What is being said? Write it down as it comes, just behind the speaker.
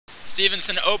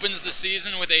Stevenson opens the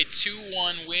season with a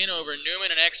 2-1 win over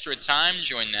Neumann in extra time.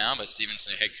 Joined now by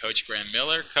Stevenson head coach Graeme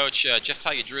Millar. Coach, just how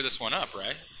you drew this one up,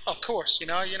 right? Of course,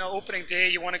 opening day,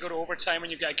 you want to go to overtime when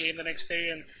you've got a game the next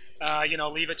day, and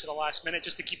leave it to the last minute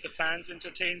just to keep the fans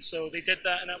entertained. So they did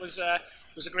that, and it was a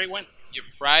great win. Your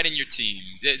pride in your team.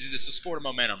 It's a sport of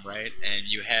momentum, right? And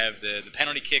you have the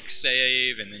penalty kick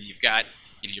save, and then you've got,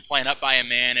 you're playing up by a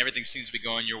man, everything seems to be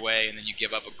going your way, and then you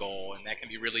give up a goal, and that can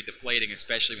be really deflating,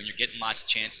 especially when you're getting lots of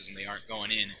chances and they aren't going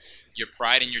in. Your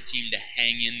pride in your team to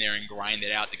hang in there and grind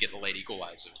it out to get the late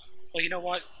equalizer. Well, you know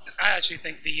what? I actually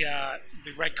think the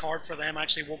red card for them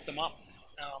actually woke them up.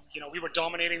 We were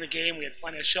dominating the game. We had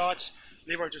plenty of shots.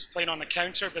 They were just playing on the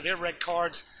counter, but their red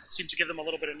card seemed to give them a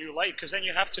little bit of new life, because then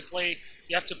you have to play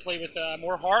with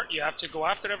more heart. You have to go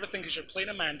after everything because you're playing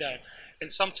a man down. And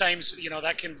sometimes,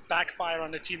 that can backfire on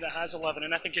the team that has 11,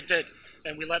 and I think it did.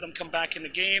 And we let them come back in the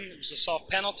game. It was a soft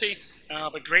penalty,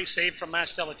 but great save from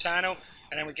Mastelitano,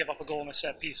 and then we give up a goal in a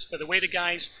set piece. But the way the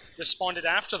guys responded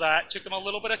after that took them a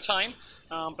little bit of time.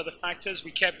 But the fact is,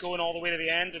 we kept going all the way to the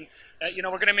end. And, we're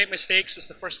going to make mistakes. It's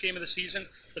the first game of the season.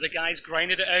 But the guys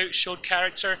grinded it out, showed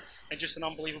character, and just an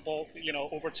unbelievable,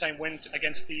 overtime win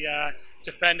against the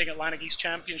defending Atlantic East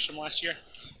champions from last year.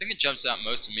 I think it jumps out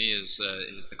most to me is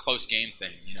the close game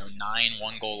thing. 9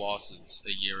 one-goal losses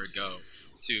a year ago.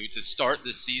 To start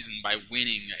the season by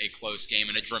winning a close game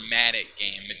and a dramatic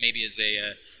game, it maybe is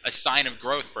a sign of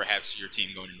growth, perhaps, to your team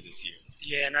going into this year.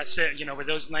 Yeah, and that's it. With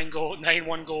those 9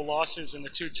 one-goal losses and the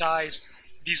 2 ties,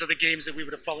 these are the games that we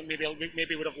would have probably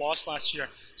maybe would have lost last year.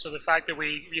 So the fact that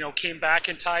we came back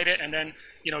and tied it, and then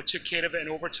took care of it in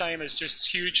overtime is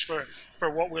just huge for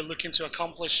what we're looking to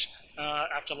accomplish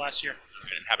after last year.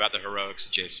 And how about the heroics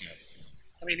of Jay Smith?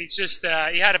 I mean, he's just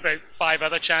he had about 5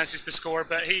 other chances to score,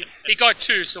 but he got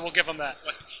 2, so we'll give him that.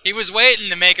 He was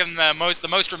waiting to make him the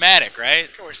most dramatic, right?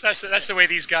 Of course, that's the way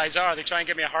these guys are. They try and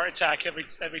give me a heart attack every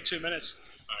 2 minutes.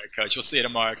 All right, Coach. We'll see you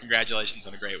tomorrow. Congratulations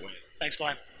on a great win. Thanks,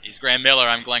 Glenn. He's Graeme Millar.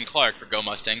 I'm Glenn Clark for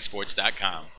GoMustangSports.com.